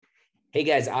Hey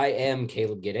guys, I am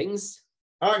Caleb Giddings.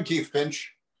 I'm Keith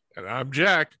Finch. And I'm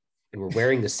Jack. And we're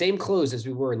wearing the same clothes as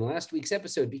we were in last week's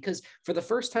episode because for the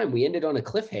first time we ended on a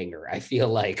cliffhanger, I feel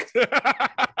like.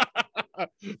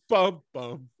 Bum,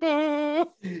 bum, bum.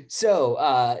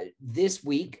 So this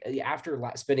week,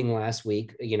 after spending last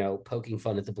week, poking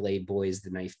fun at the Blade Boys, the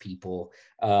knife people,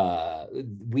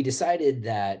 we decided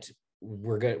that we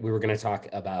were going to talk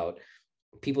about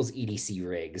people's EDC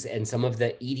rigs and some of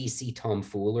the EDC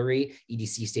tomfoolery,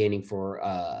 EDC standing for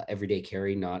everyday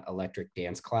carry, not electric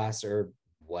dance class or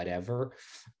whatever.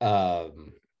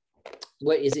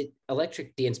 What is it?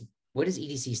 Electric dance. What does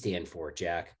EDC stand for,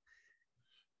 Jack?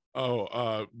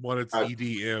 One, it's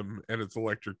EDM and it's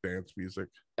electric dance music.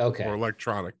 Okay. Or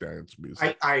electronic dance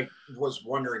music. I was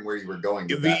wondering where you were going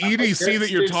with the that. EDC like,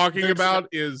 that you're talking about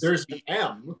is there's an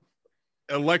M.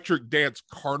 Electric Dance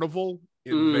Carnival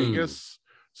in Vegas.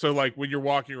 So like when you're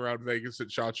walking around Vegas at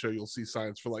SHOT Show, you'll see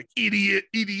signs for like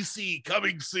EDC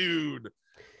coming soon.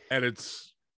 And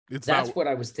that's what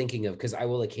I was thinking of, because I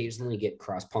will occasionally get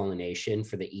cross-pollination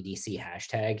for the EDC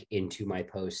hashtag into my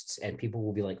posts, and people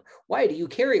will be like, why do you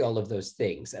carry all of those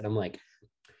things? And I'm like,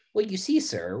 well, you see,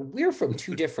 sir, we're from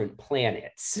two different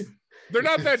planets. They're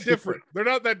not that different.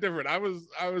 I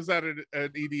was at an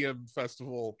EDM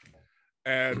festival,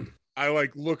 and I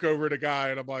like look over at a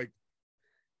guy and I'm like,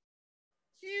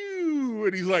 you,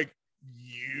 and he's like,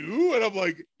 you, and I'm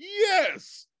like,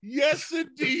 yes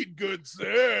indeed, good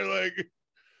sir. Like,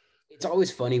 it's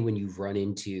always funny when you run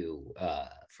into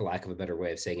for lack of a better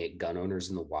way of saying it, gun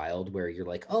owners in the wild, where you're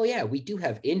like, oh yeah, we do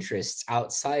have interests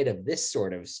outside of this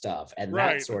sort of stuff and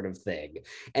that sort of thing.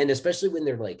 And especially when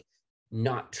they're like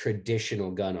not traditional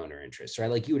gun owner interests,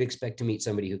 right? Like you would expect to meet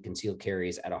somebody who concealed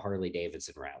carries at a Harley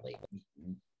Davidson rally.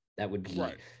 That would be,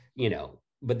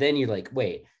 but then you're like,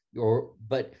 wait,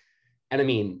 and I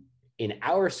mean, in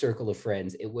our circle of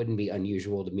friends, it wouldn't be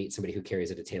unusual to meet somebody who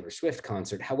carries at a Taylor Swift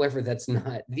concert. However, that's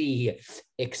not the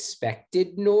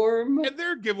expected norm. And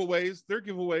there are giveaways.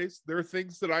 There are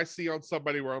things that I see on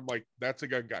somebody where I'm like, that's a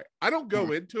gun guy. I don't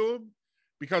go into them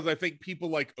because I think people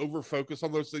like over focus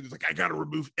on those things. Like, I got to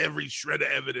remove every shred of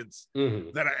evidence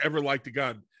that I ever liked a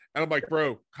gun. And I'm like,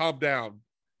 bro, calm down.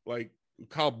 Like,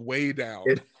 calm way down.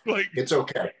 It's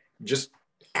okay. Just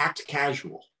act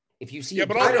casual. If you see, I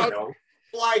don't know.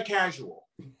 Fly casual.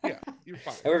 Yeah, you're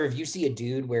fine. However, if you see a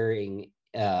dude wearing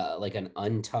like an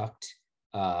untucked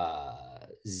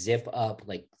zip up,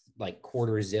 like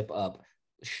quarter zip up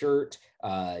shirt,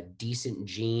 decent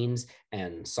jeans,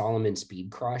 and Solomon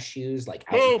Speed Cross shoes,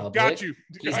 like out in public, got you.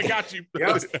 I got you.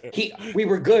 We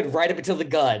were good right up until the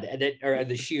gun or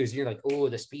the shoes. And you're like, oh,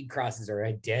 the Speed Crosses are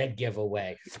a dead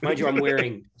giveaway. Mind you, I'm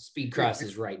wearing Speed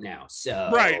Crosses right now.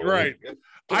 So right.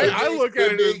 I look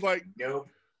at it as like, nope.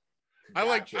 I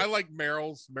like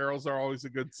Merrells. Merrells are always a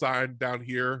good sign down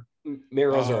here.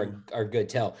 Merrells are a good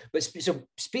tell. But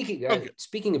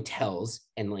speaking of tells,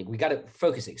 and like we got to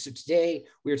focusing. So today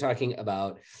we were talking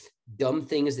about dumb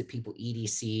things that people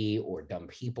EDC, or dumb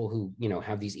people who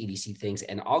have these EDC things.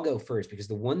 And I'll go first because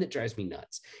the one that drives me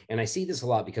nuts, and I see this a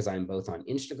lot because I'm both on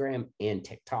Instagram and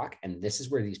TikTok, and this is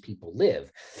where these people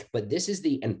live. But this is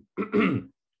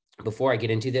before I get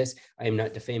into this, I am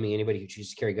not defaming anybody who chooses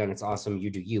to carry a gun. It's awesome.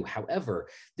 You do you. However,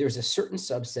 there's a certain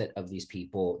subset of these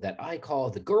people that I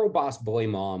call the girl boss boy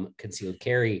mom concealed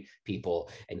carry people.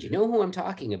 And you know who I'm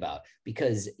talking about,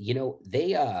 because, they'll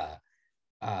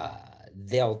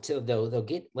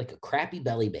get like a crappy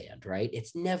belly band, right?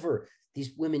 It's never,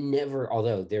 these women never,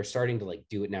 although they're starting to like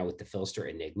do it now with the Filster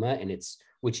Enigma, and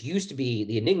which used to be,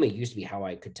 the Enigma used to be how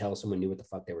I could tell someone knew what the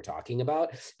fuck they were talking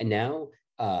about. And now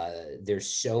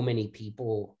there's so many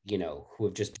people, who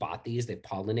have just bought these, they've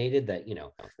pollinated that, I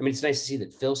mean, it's nice to see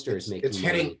that Filster is making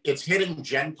money. It's hitting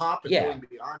Gen Pop and going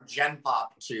beyond Gen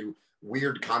Pop to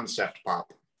weird concept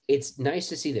pop. It's nice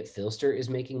to see that Filster is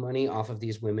making money off of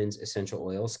these women's essential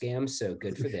oil scams. So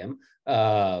good for them.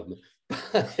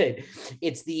 But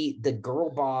it's the girl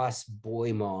boss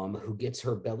boy mom who gets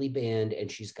her belly band,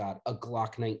 and she's got a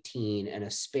Glock 19 and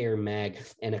a spare mag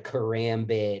and a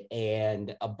karambit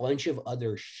and a bunch of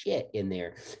other shit in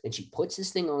there. And she puts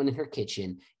this thing on in her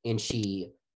kitchen, and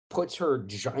she puts her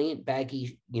giant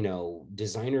baggy,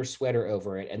 designer sweater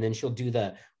over it. And then she'll do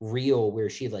the reel where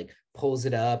she like pulls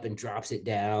it up and drops it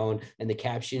down. And the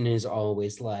caption is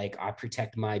always like, I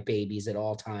protect my babies at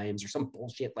all times, or some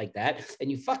bullshit like that.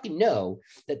 And you fucking know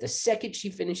that the second she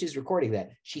finishes recording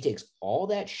that, she takes all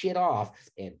that shit off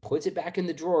and puts it back in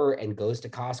the drawer and goes to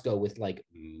Costco with like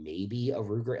maybe a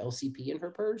Ruger LCP in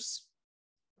her purse.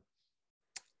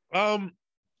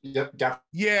 Yep,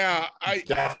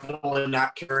 definitely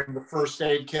not carrying the first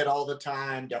aid kit all the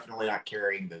time. Definitely not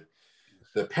carrying the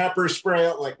the pepper spray,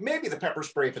 like maybe the pepper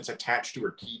spray if it's attached to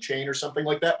her keychain or something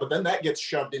like that, but then that gets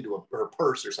shoved into her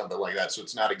purse or something like that, so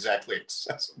it's not exactly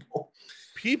accessible.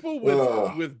 People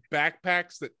with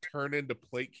backpacks that turn into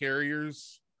plate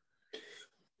carriers.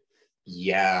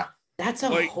 Yeah, that's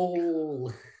a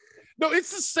whole. No,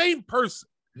 it's the same person.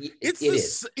 It's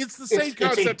the same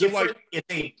concept.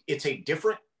 It's a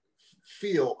different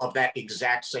feel of that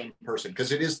exact same person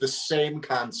because it is the same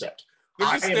concept. They're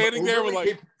just standing there with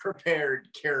like prepared,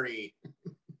 Carrie.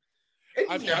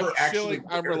 I'm chilling.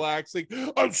 I'm relaxing.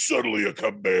 I'm suddenly a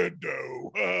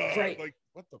commando. Right. Like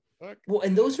what the fuck? Well,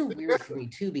 and those are weird for me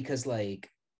too because like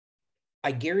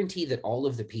I guarantee that all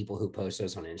of the people who post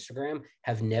those on Instagram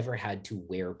have never had to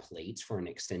wear plates for an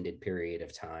extended period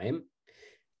of time.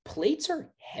 Plates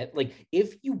are like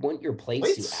if you want your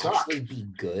plates to actually be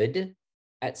good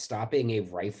at stopping a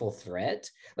rifle threat,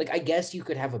 like I guess you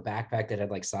could have a backpack that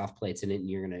had like soft plates in it and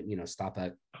you're gonna stop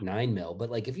a 9mm, but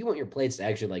like if you want your plates to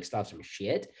actually like stop some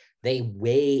shit, they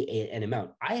weigh an amount.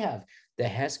 I have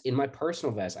the in my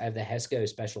personal vest, I have the Hesco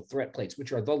special threat plates,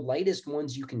 which are the lightest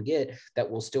ones you can get that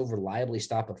will still reliably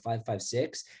stop a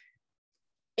 5.56.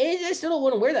 And I still don't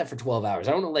want to wear that for 12 hours.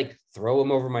 I don't want to like throw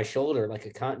them over my shoulder like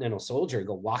a Continental Soldier and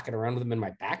go walking around with them in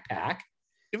my backpack.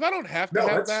 If I don't have to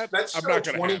have that's I'm not going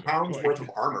to 20 pounds worth of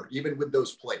armor, even with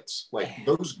those plates. Like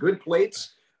those good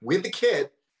plates with the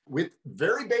kit, with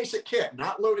very basic kit,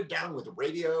 not loaded down with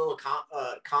radio,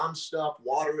 comm stuff,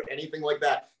 water, anything like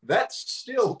that. That's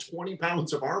still 20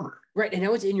 pounds of armor. Right. And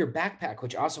now it's in your backpack,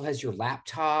 which also has your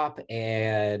laptop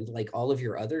and like all of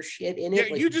your other shit in it.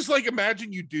 Yeah, like, you just like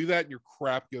imagine you do that and your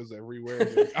crap goes everywhere.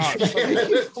 Like,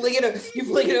 you fling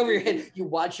it over your head. You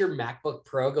watch your MacBook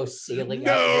Pro go sailing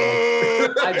out.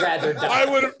 Like, I'd rather die. I'd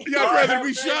rather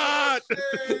be shot.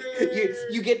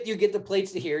 you get the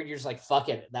plates to here and you're just like, fuck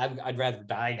it. I'd rather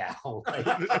die now. Like,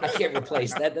 I can't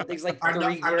replace that. That thing's like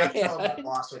 $3,000. I'm not telling my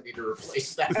boss I need to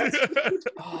replace that.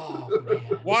 Oh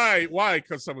man. Why?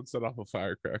 Because someone set off a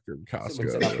firecracker in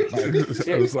Costco.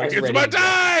 I was like, it's my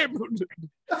time.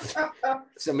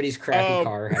 Somebody's crappy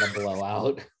car had a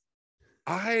blowout.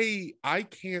 I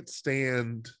can't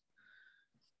stand.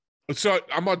 So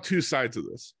I'm on two sides of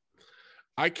this.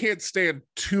 I can't stand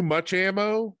too much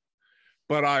ammo,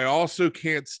 but I also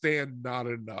can't stand not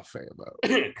enough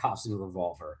ammo. Cops and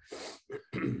revolver.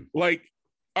 Like,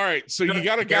 all right, so you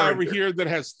got a guy over here that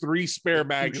has 3 spare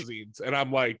magazines, and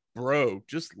I'm like, bro,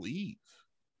 just leave.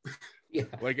 Yeah.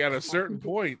 Like at a certain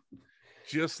point,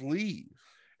 just leave.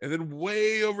 And then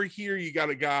way over here, you got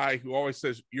a guy who always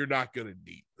says, you're not going to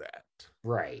need that.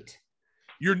 Right.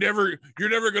 You're never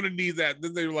going to need that. And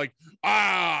then they're like,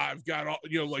 I've got all,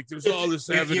 like there's all this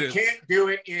evidence. You can't do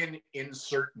it in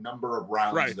insert number of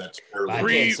rounds. Right. That's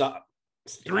fairly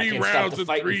 3 rounds and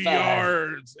 3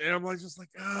 yards. And I'm like, just like,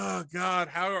 oh God,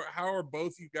 how are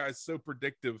both you guys so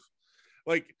predictive?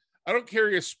 Like, I don't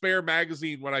carry a spare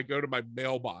magazine when I go to my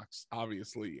mailbox,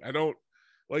 obviously. I don't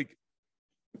like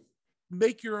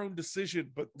make your own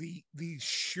decision, but the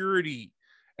surety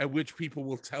at which people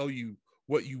will tell you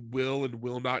what you will and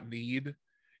will not need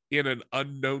in an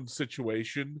unknown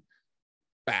situation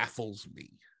baffles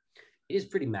me. It is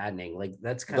pretty maddening. Like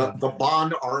that's kind of the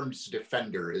Bond Arms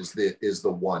Defender is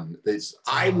the one.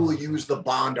 I will use the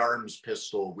Bond Arms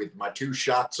pistol with my 2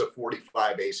 shots of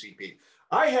 45 ACP.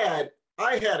 I had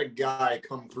a guy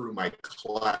come through my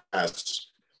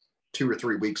class 2 or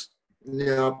 3 weeks,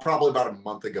 probably about a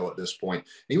month ago at this point.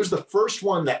 He was the first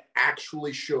one that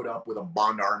actually showed up with a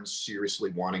Bond Arms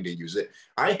seriously wanting to use it.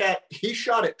 He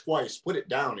shot it twice, put it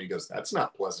down, and he goes, "That's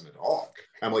not pleasant at all."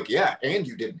 I'm like, "Yeah, and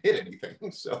you didn't hit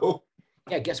anything." So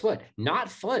yeah, guess what? Not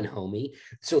fun, homie.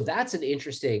 So that's an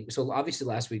interesting. So obviously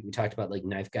last week we talked about like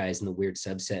knife guys and the weird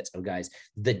subsets of guys.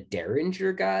 The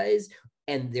Derringer guys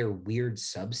and their weird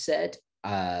subset,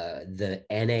 the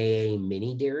NAA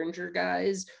mini Derringer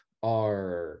guys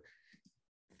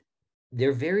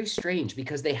they're very strange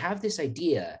because they have this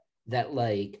idea that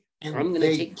like I'm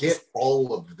going to get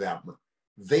all of them.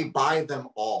 They buy them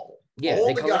all. Yeah, all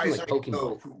they the guys like I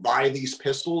know who buy these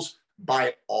pistols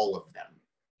buy all of them.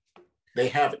 They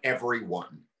have every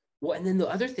one. Well, and then the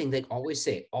other thing they always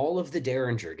say, all of the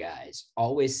Derringer guys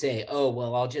always say, "Oh,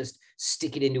 well, I'll just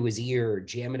stick it into his ear or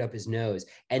jam it up his nose."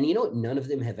 And you know what none of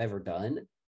them have ever done?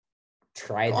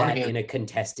 Try that in a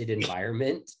contested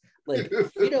environment. Like,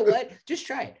 you know what? Just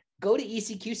try it. Go to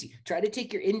ECQC. Try to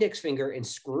take your index finger and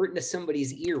screw it into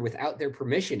somebody's ear without their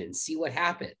permission and see what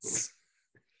happens.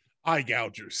 eye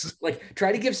gougers. Like,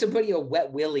 try to give somebody a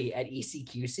wet willy at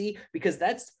ECQC, because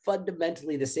that's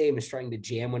fundamentally the same as trying to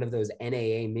jam one of those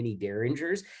NAA mini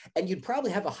Derringers. And you'd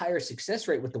probably have a higher success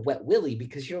rate with the wet willy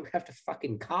because you don't have to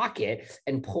fucking cock it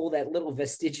and pull that little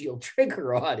vestigial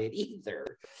trigger on it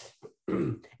either.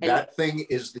 That thing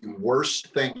is the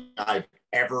worst thing I've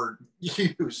ever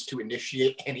used to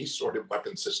initiate any sort of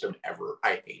weapon system ever.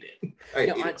 I hate it. I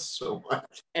hate it so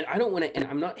much. And I don't want to, and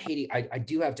I'm not hating, I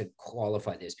do have to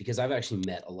qualify this because I've actually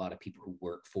met a lot of people who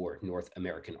work for North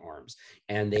American Arms,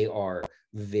 and they are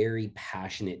very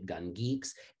passionate gun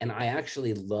geeks. And I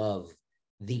actually love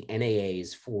the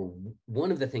NAAs for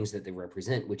one of the things that they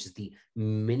represent, which is the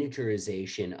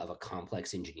miniaturization of a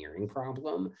complex engineering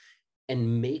problem.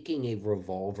 And making a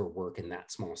revolver work in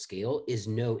that small scale is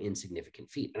no insignificant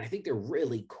feat. And I think they're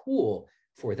really cool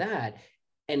for that.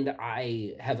 And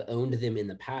I have owned them in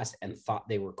the past and thought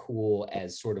they were cool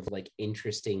as sort of like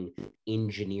interesting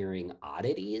engineering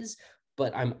oddities.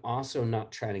 But I'm also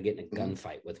not trying to get in a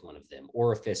gunfight with one of them,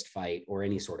 or a fist fight, or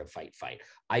any sort of fight.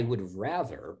 I would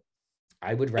rather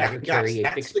carry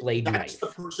a fixed blade knife. That's the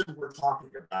person we're talking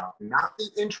about, not the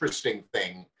interesting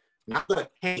thing, not the,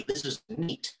 hey, this is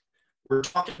neat. We're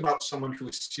talking about someone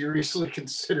who seriously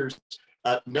considers,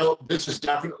 no, this is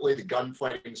definitely the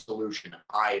gunfighting solution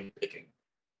I'm picking.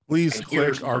 Please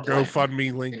click our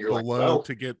GoFundMe link below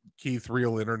to get Keith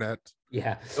real internet.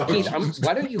 Yeah, Keith,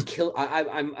 why don't you kill?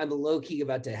 I'm low key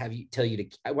about to have you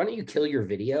why don't you kill your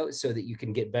video so that you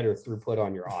can get better throughput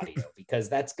on your audio, because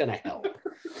that's gonna help.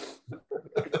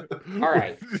 All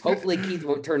right, hopefully Keith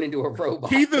won't turn into a robot.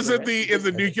 Keith is in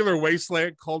the nuclear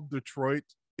wasteland called Detroit.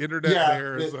 Internet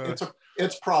there is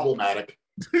it's problematic.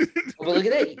 Well, look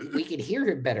at that. We can hear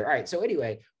him better. All right. So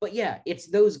anyway, but yeah, it's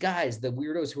those guys, the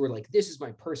weirdos who are like, this is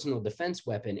my personal defense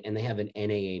weapon, and they have an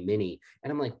NAA mini.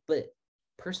 And I'm like, but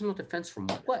personal defense from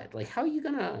what? Like, how are you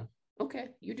gonna, okay,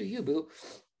 you do you, boo.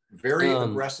 Very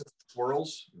aggressive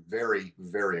squirrels. Very,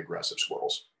 very aggressive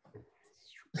squirrels.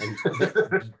 And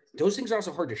those things are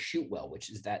also hard to shoot well,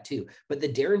 which is that too. But the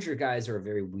Derringer guys are a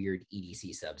very weird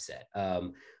EDC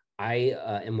subset. I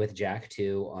am with Jack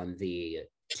too on the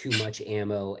too much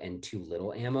ammo and too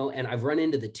little ammo. And I've run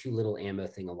into the too little ammo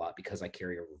thing a lot because I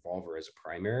carry a revolver as a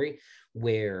primary,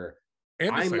 where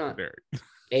I'm not.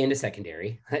 And a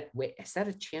secondary. Wait, is that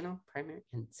a channel? Primary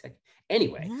and second?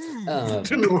 Anyway.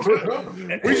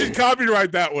 We should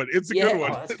copyright that one. It's a good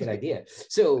one. That's a good idea.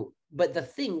 So, but the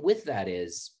thing with that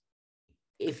is,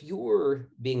 if you're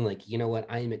being like, you know what,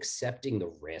 I am accepting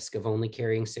the risk of only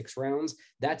carrying 6 rounds,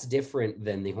 that's different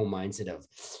than the whole mindset of,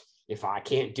 if I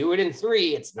can't do it in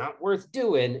 3, it's not worth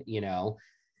doing, you know.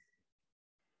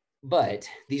 But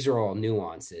these are all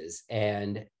nuances.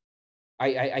 And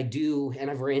I do, and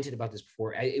I've ranted about this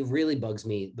before, it really bugs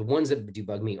me. The ones that do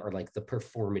bug me are like the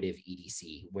performative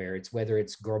EDC, where it's whether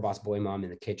it's girl boss boy mom in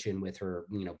the kitchen with her,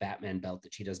 you know, Batman belt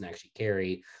that she doesn't actually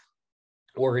carry,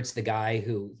 or it's the guy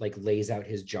who like lays out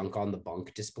his junk on the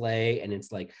bunk display, and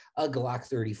it's like a Glock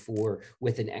 34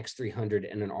 with an X300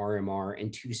 and an RMR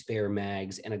and 2 spare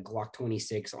mags and a Glock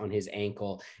 26 on his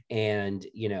ankle, and,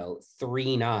 you know,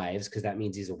 3 knives, because that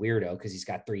means he's a weirdo because he's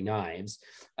got 3 knives,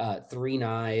 3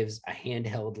 knives, a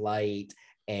handheld light,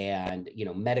 and, you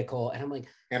know, medical. And I'm like,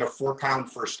 and a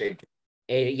 4-pound first aid.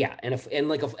 Yeah, and an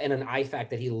IFAC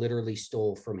that he literally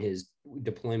stole from his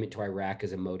deployment to Iraq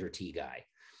as a motor T guy.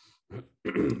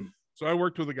 So I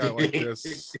worked with a guy like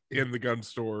this in the gun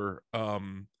store,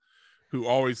 who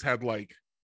always had like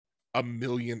a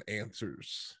million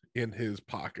answers in his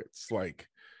pockets. Like,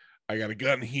 I got a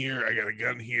gun here, I got a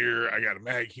gun here, I got a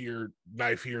mag here,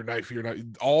 knife here, knife here, knife,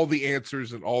 all the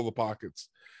answers in all the pockets.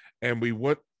 And we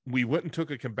went and took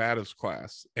a combatives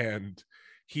class, and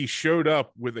he showed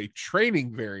up with a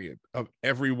training variant of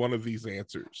every one of these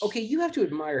answers. Okay, you have to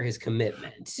admire his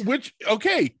commitment.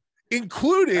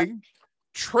 Including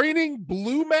training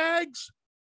blue mags,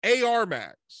 AR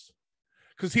mags,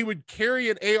 because he would carry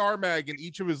an AR mag in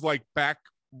each of his like back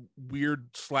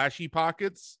weird slashy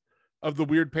pockets of the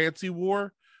weird pants he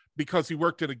wore, because he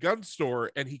worked at a gun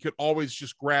store and he could always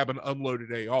just grab an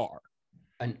unloaded AR.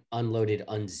 An unloaded,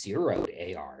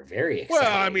 unzeroed AR. Very exciting.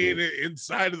 Well, I mean,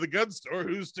 inside of the gun store,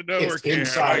 who's to know? It's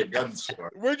inside a gun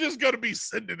store. We're just going to be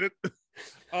sending it.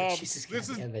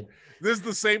 This is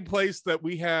the same place that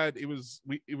we had. It was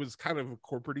kind of a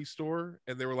corporate-y store,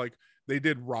 and they were like, they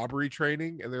did robbery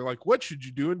training, and they're like, what should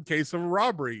you do in case of a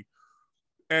robbery?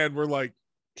 And we're like,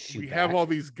 we have all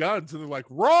these guns, and they're like,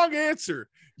 wrong answer.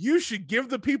 You should give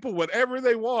the people whatever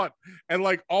they want. And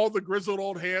like all the grizzled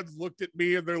old hands looked at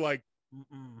me, and they're like,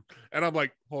 mm-mm. And I'm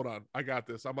like, hold on, I got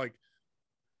this. I'm like,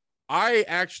 I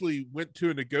actually went to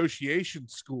a negotiation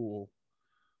school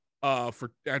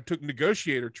I took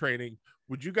negotiator training.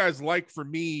 Would you guys like for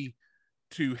me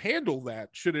to handle that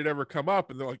should it ever come up?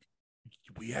 And they're like,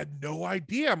 we had no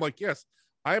idea. I'm like, yes,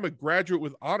 I am a graduate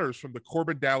with honors from the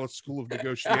Corbin Dallas School of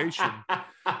Negotiation.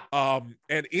 And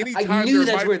anytime I knew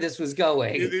that's where this was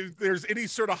going. If there's any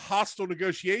sort of hostile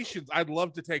negotiations, I'd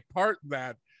love to take part in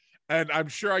that. And I'm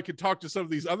sure I could talk to some of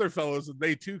these other fellows and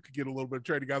they too could get a little bit of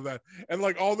training on that. And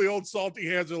like all the old salty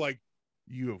hands are like,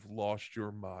 you have lost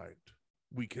your mind.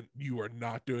 You are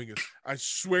not doing it. I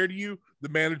swear to you, the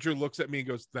manager looks at me and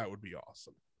goes, that would be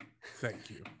awesome. Thank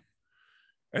you.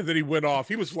 And then he went off.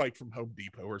 He was like from Home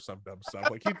Depot or some dumb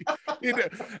stuff. Like and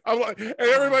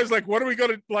everybody's like, what are we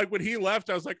going to like when he left?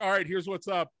 I was like, all right, here's what's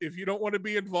up. If you don't want to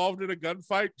be involved in a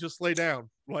gunfight, just lay down.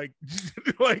 Like,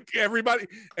 like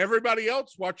everybody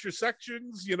else, watch your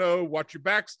sections, watch your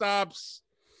backstops.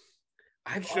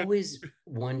 I've always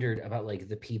wondered about like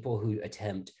the people who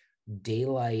attempt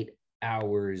daylight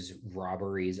hours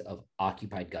robberies of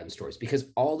occupied gun stores, because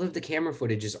all of the camera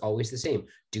footage is always the same.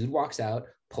 Dude walks out,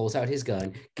 pulls out his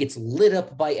gun, gets lit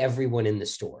up by everyone in the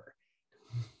store.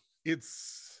 I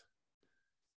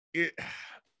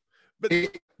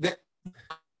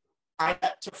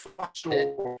had to find a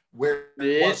store where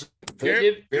it wasn't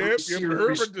very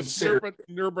serious considered.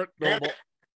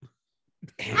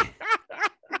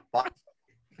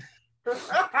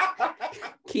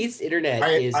 Keith's internet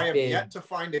I have yet to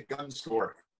find a gun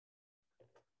store.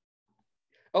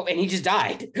 Oh, and he just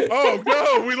died. Oh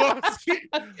no, we lost Keith.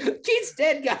 Keith's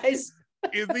dead, guys.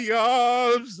 In the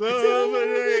arms of an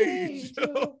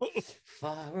angel.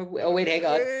 Far away. Oh wait, hang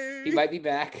on. He might be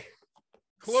back.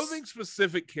 Clothing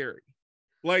specific carry.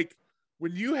 Like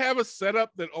when you have a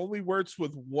setup that only works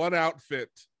with one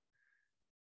outfit,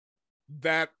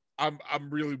 that I'm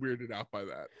really weirded out by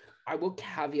that. I will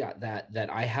caveat that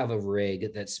I have a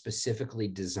rig that's specifically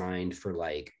designed for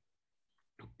like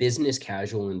business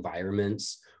casual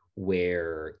environments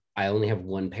where I only have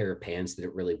one pair of pants that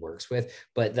it really works with.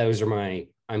 But those are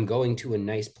I'm going to a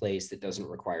nice place that doesn't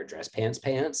require dress pants.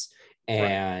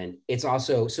 And it's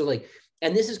also, so like,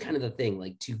 and this is kind of the thing,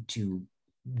 like to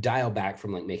dial back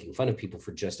from like making fun of people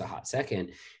for just a hot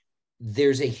second.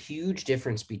 There's a huge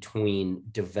difference between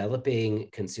developing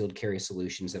concealed carry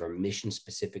solutions that are mission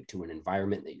specific to an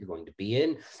environment that you're going to be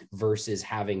in versus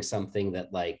having something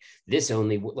that like this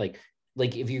only like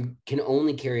if you can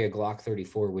only carry a Glock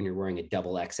 34 when you're wearing a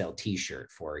double XL t-shirt,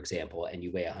 for example, and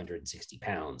you weigh 160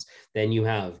 pounds, then you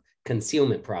have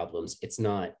concealment problems. It's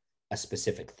not a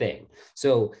specific thing.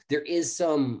 So there is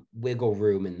some wiggle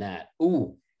room in that.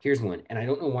 Ooh, here's one. And I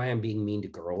don't know why I'm being mean to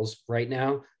girls right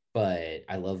now, but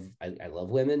I love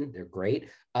women. They're great.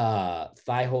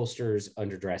 Thigh holsters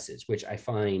under dresses, which I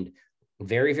find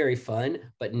very, very fun,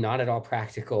 but not at all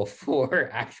practical for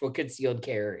actual concealed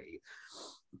carry.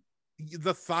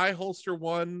 The thigh holster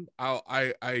one,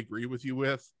 I agree with you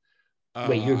with.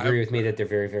 Wait, you agree with me that they're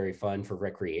very, very fun for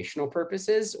recreational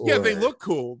purposes? Yeah, they look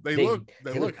cool. They look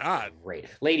hot. Great.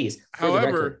 Ladies,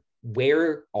 however,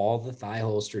 wear all the thigh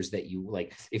holsters that you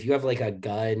like. If you have like a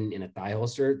gun in a thigh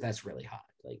holster, that's really hot.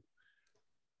 Like,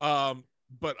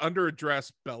 but under a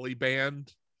dress belly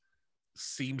band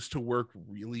seems to work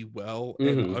really well,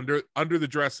 mm-hmm. and under the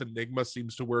dress Enigma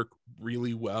seems to work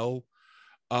really well.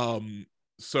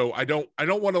 So I don't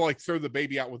want to like throw the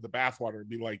baby out with the bathwater and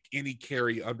be like any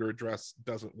carry under a dress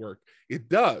doesn't work. It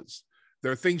does.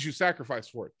 There are things you sacrifice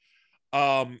for it.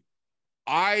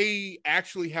 I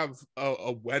actually have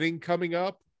a wedding coming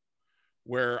up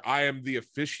where I am the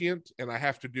officiant and I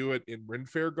have to do it in Ren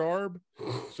Fair garb.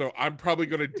 So I'm probably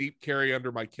going to deep carry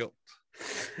under my kilt.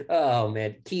 Oh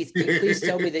man, Keith, please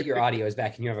tell me that your audio is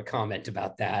back and you have a comment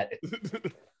about that.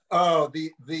 Oh, the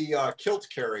kilt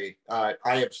carry. I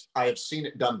have seen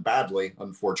it done badly,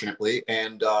 unfortunately,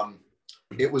 and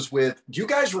it was with. Do you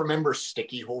guys remember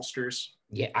sticky holsters?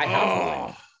 Yeah, I have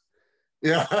one.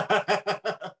 Yeah.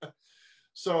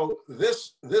 So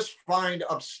this fine,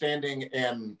 upstanding,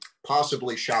 and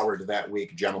possibly showered that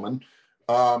week gentleman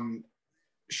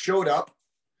showed up,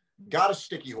 got a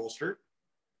sticky holster,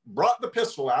 brought the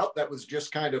pistol out that was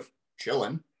just kind of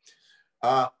chilling,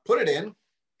 put it in,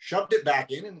 shoved it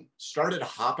back in, and started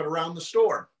hopping around the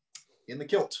store in the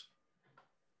kilt.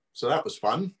 So that was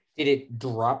fun. Did it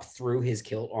drop through his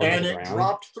kilt on the ground? And it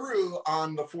dropped through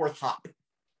on the fourth hop.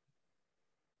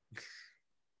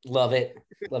 Love it.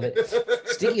 Love it.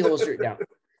 Sticky holster. Now,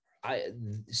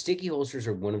 sticky holsters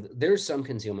are one of there's some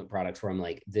concealment products where I'm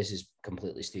like, this is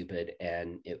completely stupid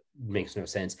and it makes no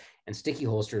sense. And sticky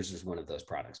holsters is one of those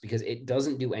products because it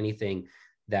doesn't do anything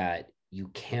that you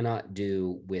cannot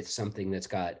do with something that's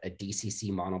got a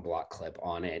DCC monoblock clip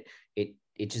on it.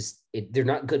 they're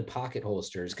not good pocket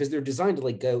holsters because they're designed to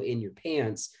like go in your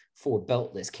pants for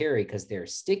beltless carry because they're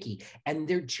sticky and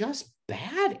they're just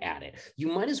bad at it. You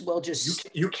might as well just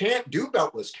you can't do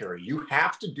beltless carry. You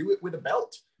have to do it with a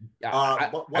belt.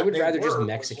 I would rather just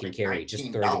Mexican like carry,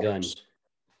 just throw the gun.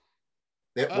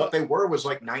 What they were was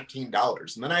like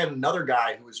 $19. And then I had another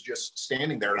guy who was just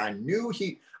standing there, and I knew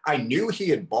he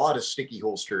had bought a sticky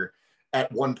holster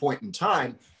at one point in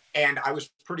time, and I was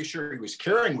pretty sure he was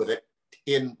carrying with it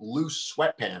in loose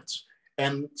sweatpants.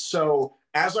 And so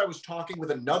as I was talking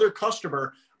with another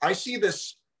customer, I see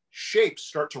this shape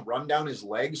start to run down his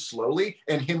legs slowly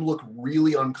and him look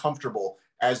really uncomfortable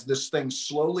as this thing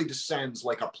slowly descends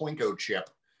like a Plinko chip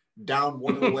down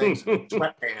one of the legs of his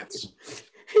sweatpants.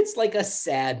 It's like a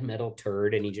sad metal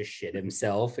turd and he just shit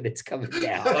himself and it's coming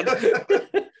down.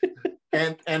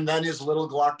 and then his little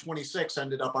Glock 26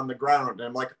 ended up on the ground. And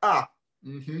I'm like,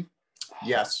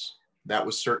 yes, that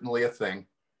was certainly a thing.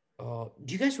 Do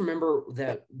you guys remember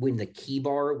that when the key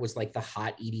bar was like the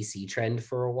hot EDC trend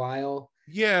for a while?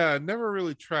 Yeah, never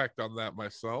really tracked on that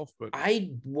myself, but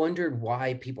I wondered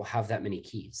why people have that many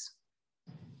keys.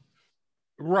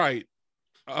 Right.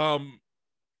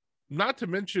 Not to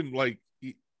mention, like,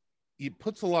 it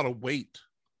puts a lot of weight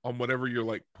on whatever you're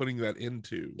like putting that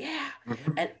into. Yeah.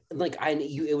 And like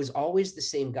it was always the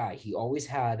same guy. He always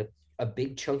had a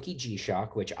big chunky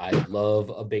G-Shock, which I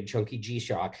love a big chunky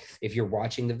G-Shock. If you're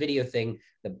watching the video thing,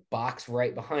 the box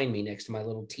right behind me next to my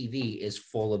little TV is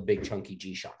full of big chunky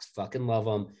G-Shocks. Fucking love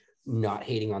them. Not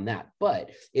hating on that,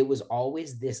 but it was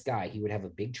always this guy. He would have a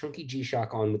big chunky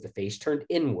G-Shock on with the face turned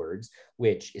inwards,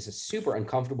 which is a super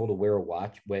uncomfortable to wear a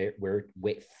watch.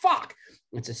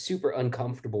 It's a super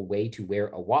uncomfortable way to wear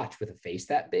a watch with a face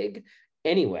that big.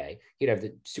 Anyway, he'd have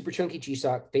the super chunky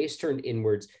G-Shock, face turned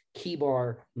inwards, key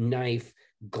bar, knife,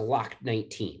 Glock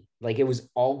 19. Like it was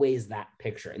always that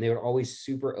picture, and they would always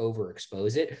super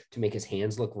overexpose it to make his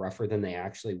hands look rougher than they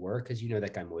actually were, because you know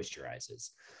that guy moisturizes.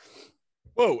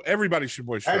 Whoa, everybody should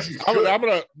moisturize.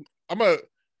 I'm gonna.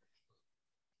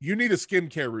 You need a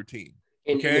skincare routine.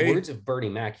 In the words of Bernie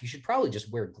Mac, you should probably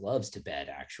just wear gloves to bed,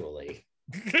 actually.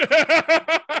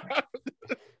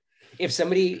 If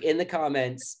somebody in the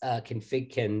comments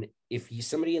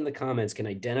somebody in the comments can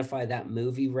identify that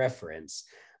movie reference,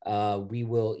 we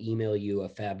will email you a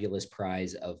fabulous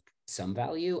prize of some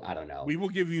value. I don't know. We will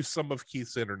give you some of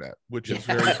Keith's internet, which is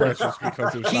very precious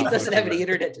because Keith doesn't have any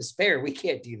internet to spare. We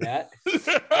can't do that.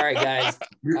 All right, guys.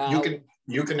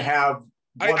 You can have.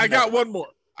 I got one more.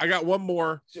 I got one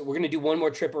more. So we're gonna do one more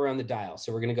trip around the dial.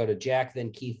 So we're gonna go to Jack,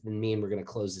 then Keith, then me, and we're gonna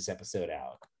close this episode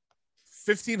out.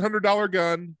 $1,500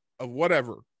 gun of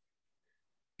whatever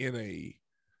in a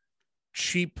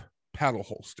cheap paddle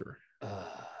holster.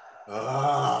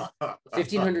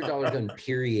 $1,500 gun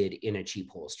period in a cheap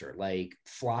holster, like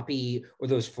floppy, or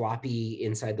those floppy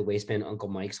inside the waistband Uncle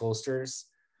Mike's holsters.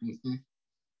 Mm-hmm.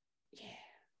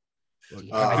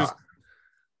 Yeah.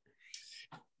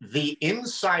 The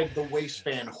inside the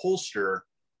waistband holster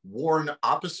worn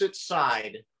opposite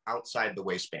side outside the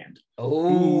waistband.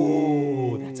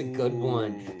 Oh, that's a good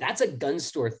one. That's a gun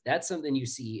store. That's something you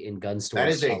see in gun stores. That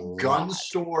is a gun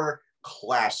store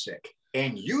classic,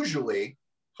 and usually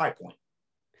High Point.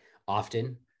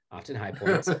 Often High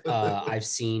Points. I've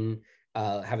seen,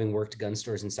 having worked gun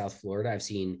stores in South Florida, I've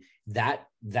seen that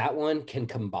one can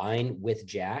combine with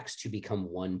Jack's to become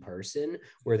one person,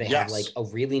 where they have like a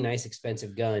really nice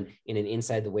expensive gun in an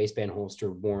inside the waistband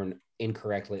holster worn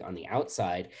incorrectly on the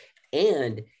outside.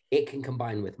 And it can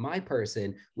combine with my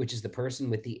person, which is the person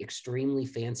with the extremely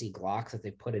fancy Glock that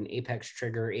they put an Apex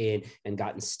trigger in and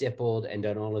gotten stippled and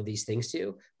done all of these things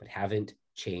to, but haven't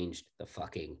changed the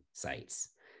fucking sights.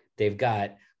 They've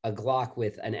got a Glock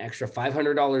with an extra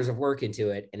 $500 of work into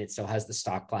it, and it still has the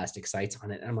stock plastic sights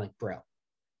on it. And I'm like, bro,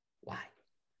 why?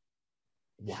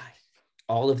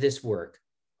 All of this work,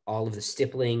 all of the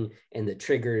stippling and the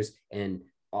triggers and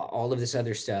all of this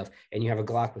other stuff, and you have a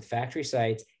Glock with factory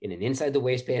sights in an inside the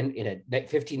waistband, in a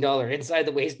 $15 inside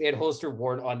the waistband holster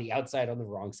worn on the outside on the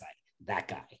wrong side. That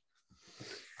guy.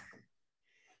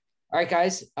 All right,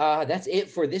 guys, that's it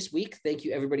for this week. Thank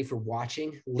you, everybody, for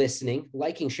watching, listening,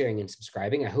 liking, sharing, and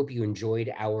subscribing. I hope you enjoyed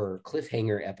our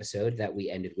cliffhanger episode that we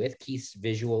ended with. Keith's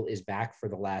visual is back for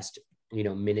the last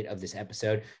minute of this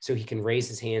episode, so he can raise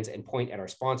his hands and point at our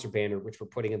sponsor banner, which we're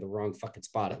putting in the wrong fucking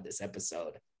spot on this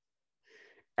episode.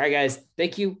 All right, guys,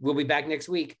 thank you. We'll be back next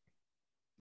week.